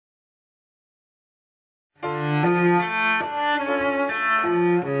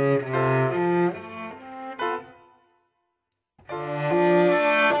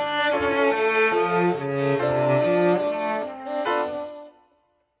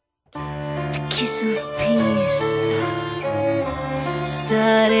kiss of peace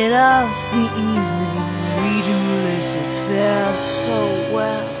started off the evening. We do laissez-faire so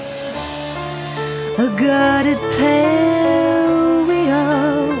well. A guarded pair we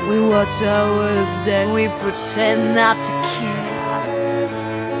are. We watch our words and we pretend not to care.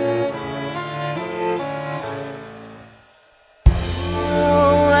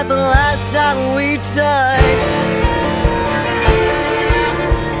 Oh, at the last time we touched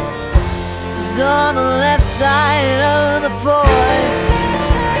was on the left side of the porch.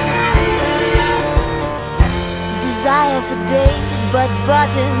 Desire for days, but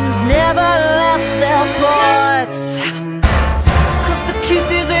buttons never left their ports. 'Cause the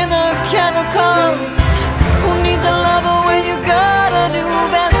kisses and the chemicals. Who needs a lover when you got a new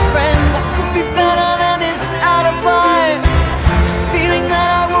best friend? What could be better than this alibi? This feeling that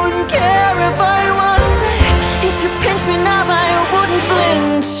I wouldn't care if I was dead. If you pinch me now I wouldn't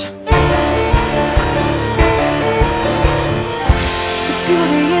flinch. The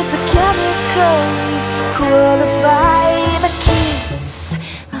beauty is the chemicals qualify the kiss.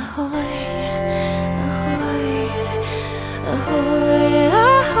 Ahoy, ahoy, ahoy,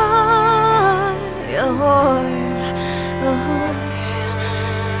 ahoy, ahoy, ahoy,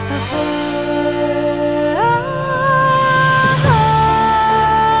 ahoy.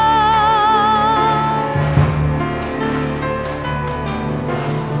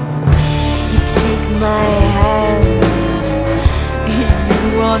 You take my hand, you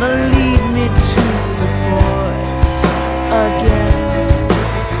wanna lead me to the boys again.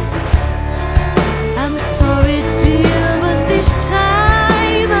 I'm sorry dear, but this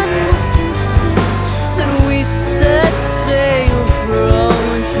time I must insist that we set sail from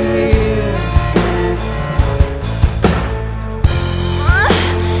here.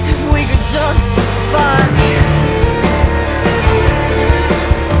 If we could just spark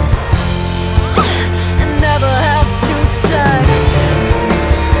and never have to touch.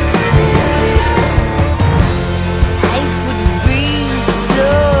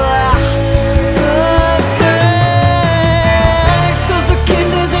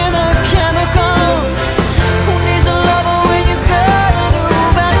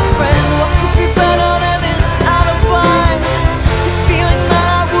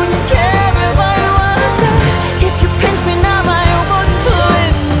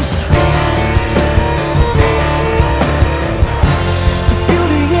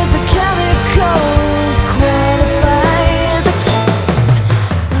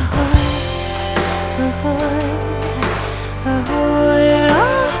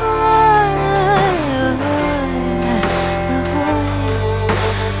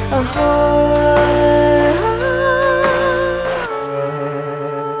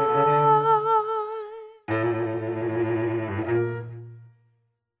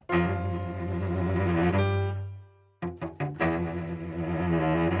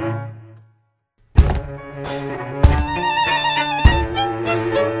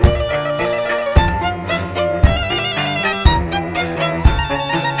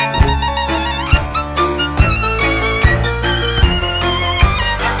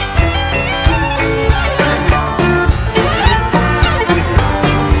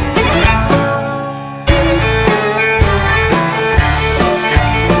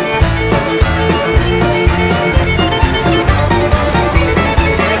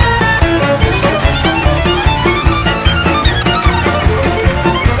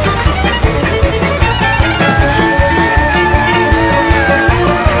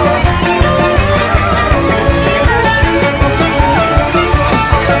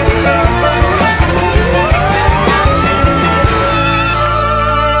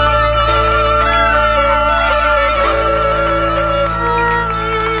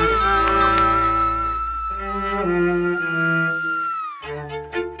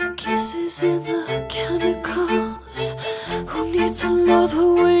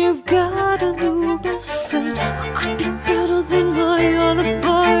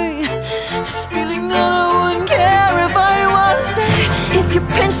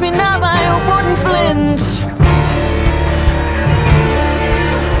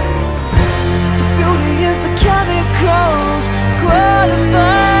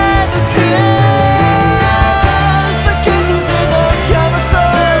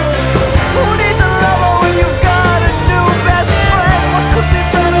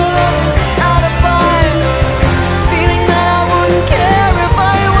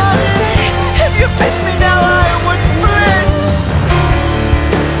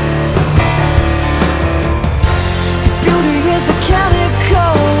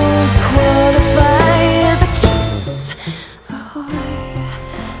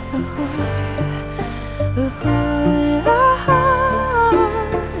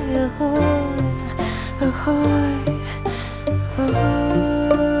 heart.